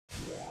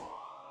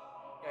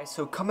Guys,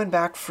 so coming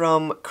back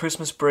from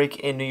Christmas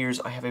break and New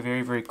Year's, I have a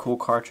very cool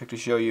card trick to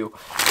show you.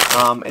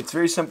 It's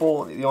very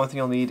simple. The only thing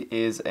you'll need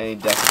is a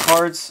deck of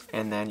cards,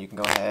 and then you can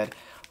go ahead,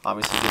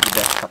 obviously give the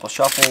deck a couple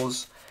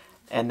shuffles,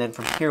 and then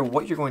from here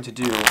what you're going to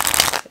do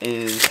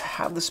is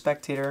have the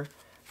spectator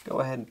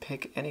go ahead and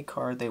pick any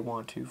card they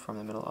want to from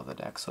the middle of the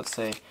deck. So let's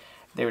say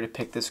they were to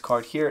pick this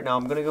card here. Now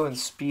I'm going to go and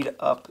speed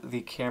up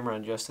the camera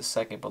in just a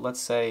second, but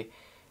let's say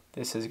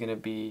this is going to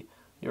be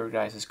your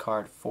guys'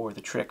 card for the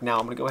trick. Now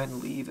I'm going to go ahead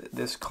and leave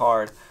this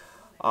card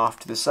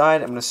off to the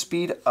side. I'm going to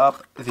speed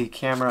up the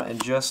camera in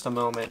just a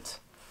moment,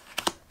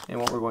 and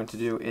what we're going to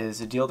do is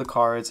deal the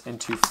cards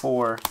into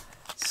 4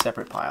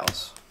 separate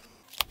piles.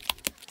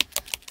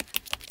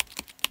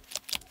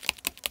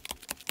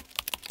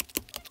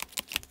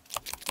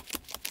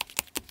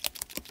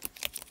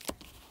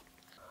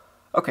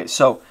 Okay,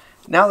 so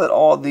now that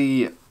all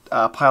the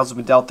piles have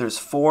been dealt, there's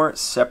 4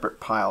 separate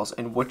piles,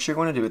 and what you're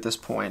going to do at this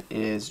point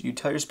is you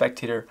tell your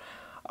spectator,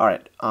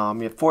 alright,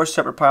 you have 4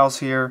 separate piles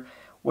here.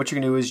 What you're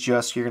going to do is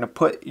you're going to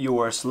put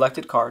your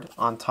selected card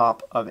on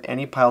top of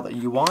any pile that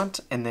you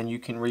want, and then you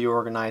can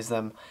reorganize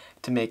them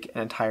to make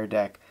an entire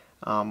deck,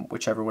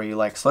 whichever way you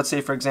like. So let's say,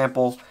 for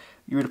example,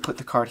 you were to put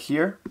the card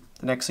here.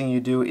 The next thing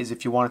you do is,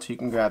 if you wanted to, you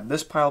can grab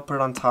this pile, put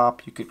it on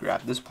top. You could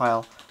grab this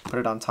pile, put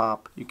it on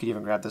top. You could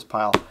even grab this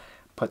pile,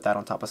 put that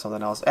on top of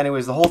something else.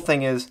 Anyways, the whole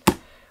thing is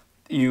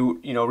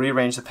you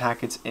rearrange the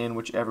packets in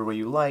whichever way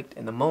you liked.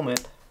 In the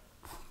moment,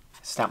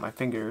 snap my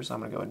fingers,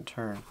 I'm going to go ahead and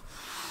turn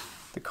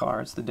the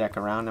cards, the deck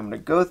around. I'm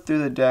going to go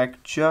through the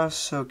deck just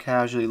so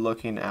casually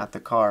looking at the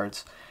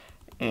cards,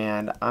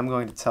 and I'm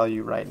going to tell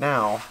you right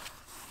now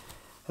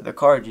that the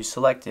card you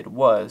selected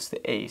was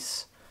the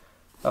Ace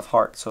of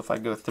Hearts. So if I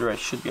go through, I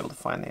should be able to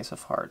find the Ace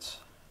of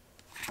Hearts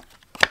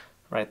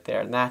right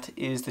there, and that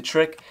is the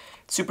trick.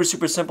 It's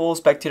super simple.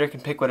 Spectator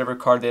can pick whatever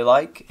card they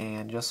like,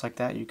 and just like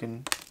that you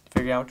can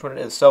figure out which one it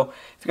is. So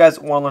if you guys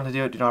want to learn to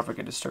do it, do not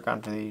forget to stick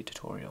around for the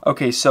tutorial.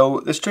 Okay, so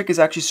this trick is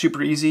actually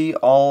super easy.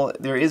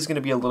 There is going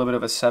to be a little bit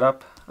of a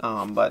setup,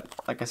 but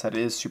like I said,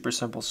 it is super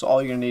simple. So all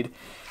you're going to need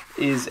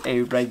is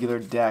a regular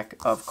deck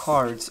of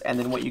cards, and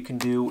then what you can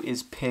do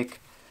is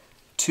pick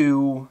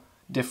 2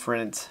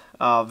 different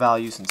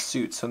values and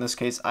suits. So in this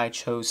case, I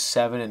chose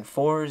 7 and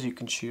 4s. You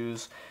can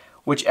choose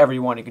whichever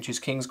you want. You can choose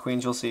kings,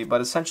 queens, you'll see.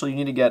 But essentially, you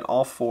need to get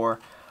all 4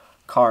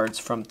 cards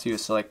from 2.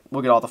 So like,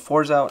 we'll get all the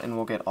 4s out, and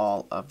we'll get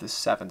all of the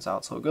 7s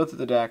out. So we'll go through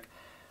the deck.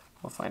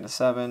 We'll find a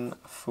 7,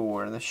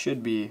 4, and this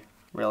should be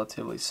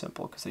relatively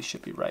simple because they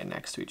should be right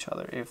next to each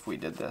other if we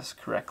did this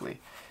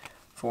correctly.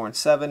 4 and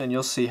 7, and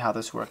you'll see how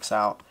this works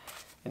out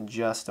in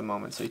just a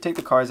moment. So you take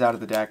the cards out of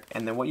the deck,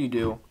 and then what you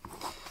do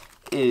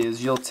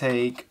is you'll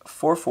take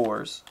 4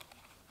 4s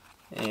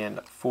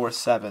and 4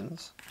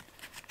 7s.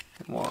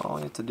 And all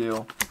you have to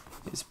do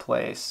is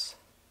place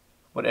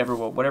whatever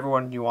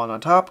one you want on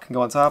top can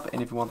go on top,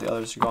 and if you want the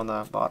others to go on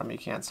the bottom, you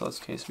can. So in this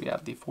case, we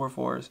have the 4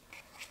 4s,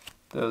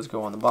 those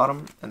go on the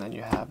bottom, and then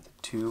you have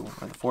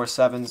the 4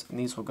 7s, and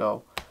these will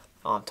go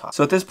on top.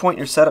 So at this point,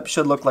 your setup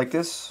should look like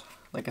this.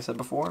 Like I said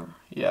before,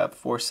 you have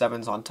 4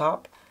 7s on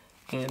top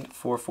and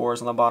 4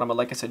 4s on the bottom. But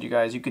like I said, you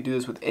guys, you could do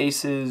this with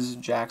aces,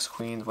 jacks,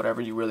 queens, whatever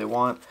you really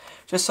want.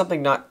 Just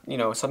something not,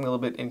 something a little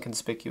bit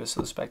inconspicuous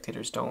so the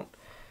spectators don't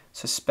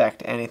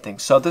suspect anything.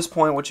 So at this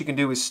point, what you can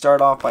do is start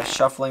off by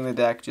shuffling the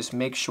deck. Just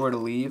make sure to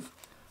leave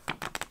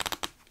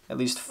at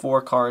least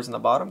 4 cards in the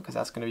bottom, because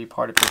that's going to be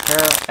part of your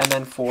pair, and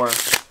then 4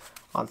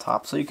 on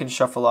top. So you can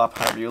shuffle up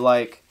however you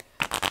like.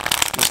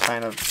 Just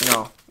kind of,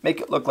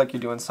 make it look like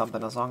you're doing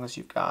something, as long as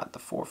you've got the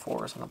 4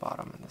 4s on the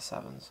bottom and the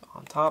 7s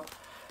on top.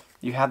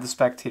 You have the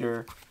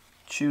spectator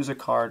choose a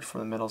card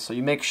from the middle, so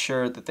you make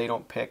sure that they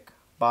don't pick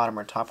bottom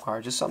or top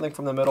card, just something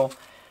from the middle.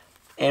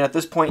 And at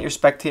this point, your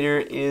spectator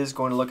is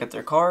going to look at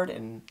their card,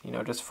 and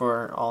just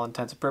for all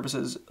intents and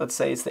purposes, let's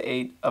say it's the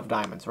 8 of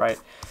diamonds, right?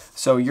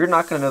 So you're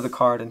not going to know the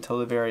card until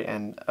the very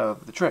end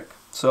of the trick.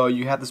 So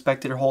you have the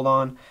spectator hold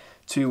on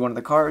to one of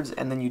the cards,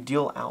 and then you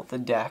deal out the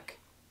deck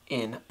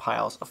in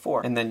piles of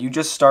 4. And then you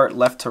just start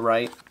left to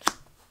right,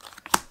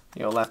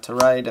 left to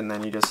right, and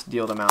then you just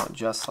deal them out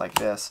just like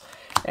this.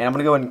 And I'm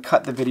going to go ahead and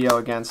cut the video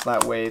again, so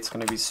that way it's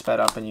going to be sped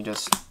up, and you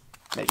just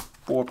make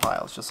 4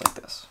 piles just like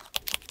this.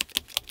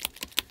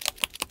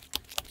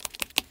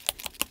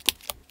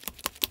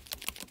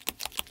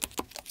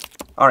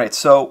 Alright,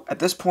 so at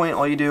this point,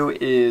 all you do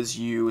is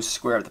you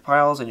square up the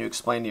piles and you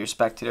explain to your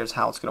spectators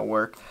how it's going to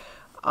work.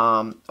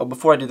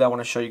 Before I do that, I want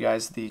to show you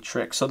guys the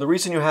trick. So the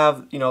reason you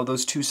have,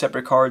 those 2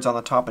 separate cards on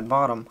the top and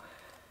bottom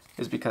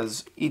is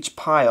because each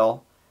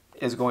pile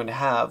is going to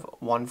have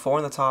 1 4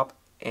 on the top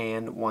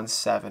and 1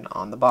 7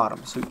 on the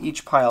bottom. So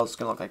each pile is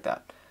going to look like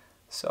that.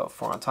 So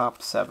 4 on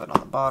top, 7 on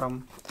the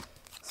bottom.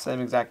 Same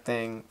exact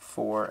thing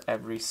for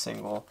every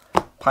single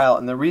pile.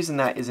 And the reason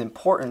that is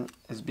important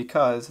is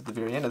because at the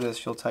very end of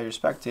this, you'll tell your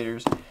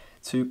spectators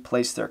to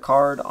place their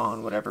card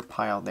on whatever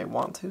pile they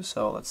want to.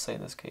 So let's say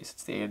in this case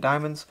it's the 8 of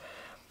diamonds.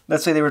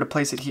 Let's say they were to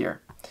place it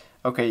here.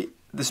 Okay,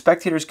 the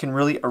spectators can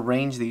really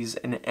arrange these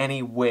in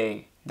any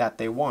way that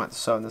they want.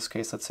 So in this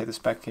case, let's say the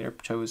spectator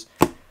chose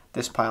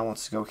this pile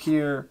wants to go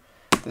here,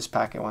 this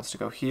packet wants to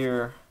go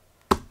here,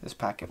 this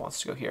packet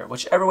wants to go here.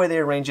 Whichever way they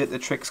arrange it, the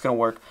trick's going to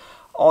work.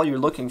 All you're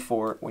looking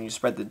for when you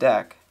spread the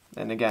deck,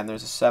 and again,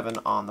 there's a 7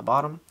 on the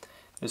bottom,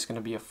 there's going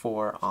to be a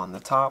 4 on the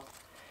top,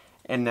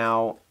 and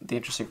now the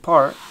interesting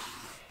part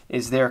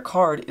is their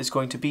card is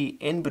going to be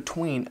in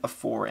between a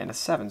 4 and a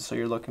 7. So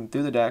you're looking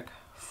through the deck,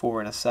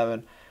 4 and a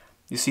 7.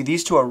 You see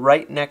these two are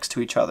right next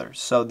to each other,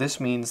 so this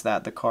means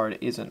that the card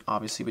isn't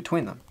obviously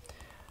between them.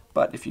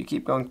 But if you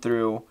keep going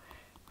through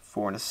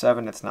 4 and a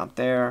 7, it's not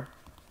there.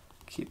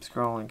 Keep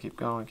scrolling, keep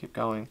going, keep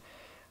going.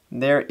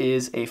 There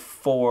is a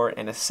 4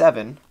 and a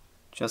 7,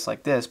 just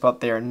like this, but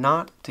they are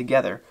not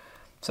together.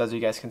 So as you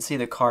guys can see,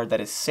 the card that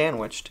is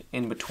sandwiched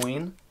in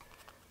between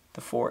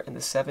the 4 and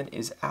the 7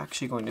 is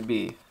actually going to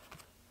be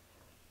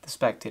the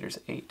Spectator's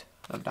 8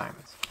 of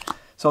diamonds.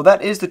 So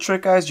that is the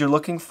trick, guys. You're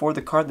looking for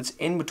the card that's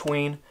in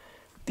between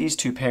these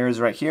two pairs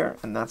right here,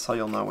 and that's how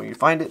you'll know when you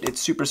find it.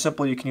 It's super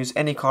simple. You can use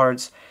any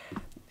cards.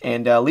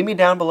 And leave me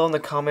down below in the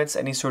comments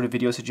any sort of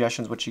video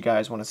suggestions, what you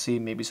guys want to see,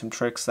 maybe some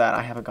tricks that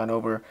I haven't gone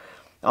over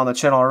on the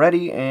channel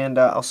already. And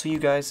I'll see you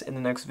guys in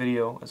the next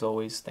video. As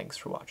always, thanks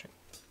for watching.